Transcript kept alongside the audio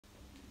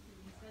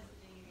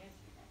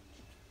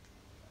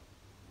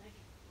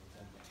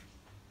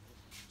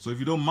So if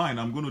you don't mind,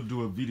 I'm going to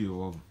do a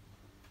video of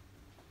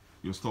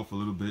your stuff a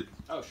little bit.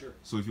 Oh, sure.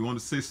 So if you want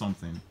to say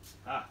something,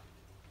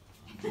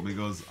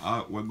 because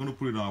we're going to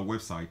put it on our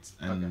website,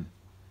 and Okay.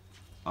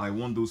 I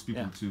want those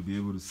people to be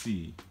able to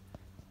see.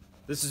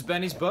 This is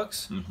Benny's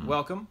Books.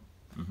 Welcome.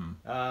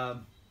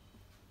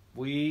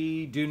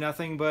 We do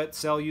nothing but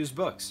sell used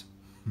books.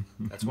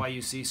 That's why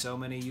you see so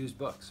many used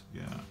books.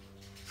 Yeah.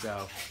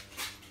 So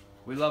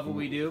we love what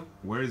we do.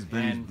 Where is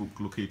Benny's book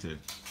located?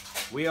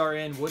 We are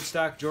in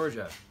Woodstock,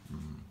 Georgia.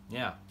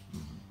 Yeah.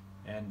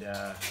 And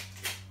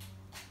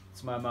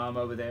it's my mom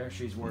over there.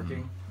 She's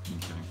working.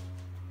 Okay.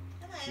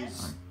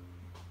 She's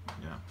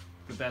Yeah.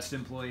 the best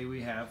employee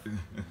we have.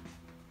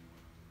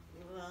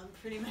 Well, I'm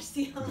pretty much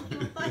the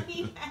only one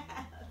you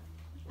have.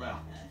 Well,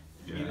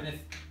 Yeah. even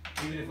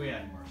if we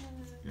had more.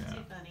 Yeah.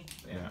 Too funny.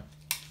 Yeah.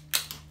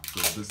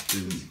 So this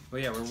is.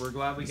 But yeah, we're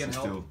glad we this can is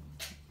help still,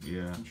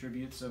 yeah.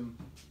 contribute some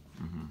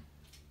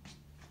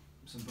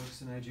books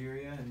to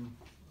Nigeria and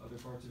other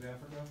parts of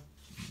Africa.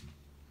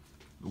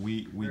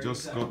 We Very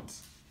just exciting. got.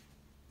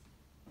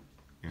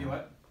 Yeah. You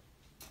what?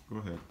 Go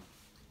ahead.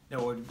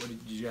 No, what did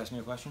you ask me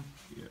a question?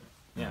 Yeah.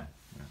 Yeah.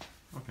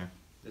 Yeah. Okay.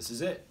 This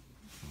is it.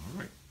 All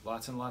right.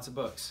 Lots and lots of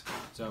books.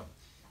 So,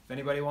 if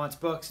anybody wants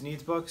books,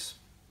 needs books,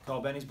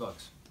 call Benny's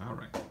Books. All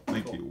right.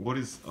 Thank Cool. you. What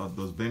is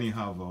does Benny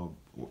have a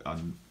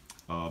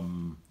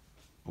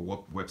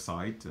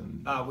website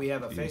and? We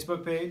have a Yeah.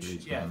 Facebook page.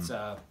 Page, Yeah, it's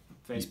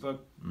Facebook.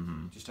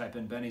 Mm-hmm. Just type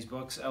in Benny's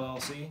Books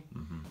LLC,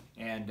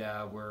 and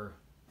we're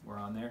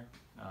on there.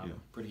 Yeah.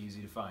 Pretty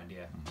easy to find.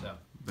 Yeah. So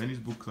Benny's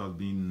books have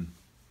been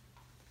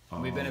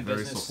We've been in very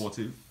business.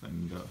 supportive,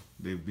 and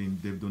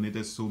they've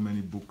donated so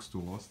many books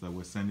to us that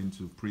we're sending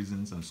to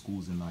prisons and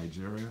schools in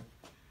Nigeria,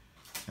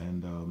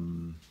 and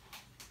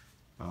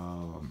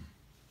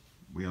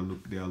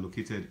they are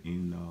located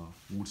in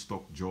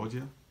Woodstock,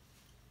 Georgia.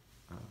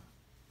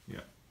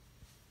 Yeah.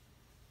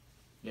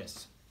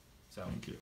 yes. So Thank you.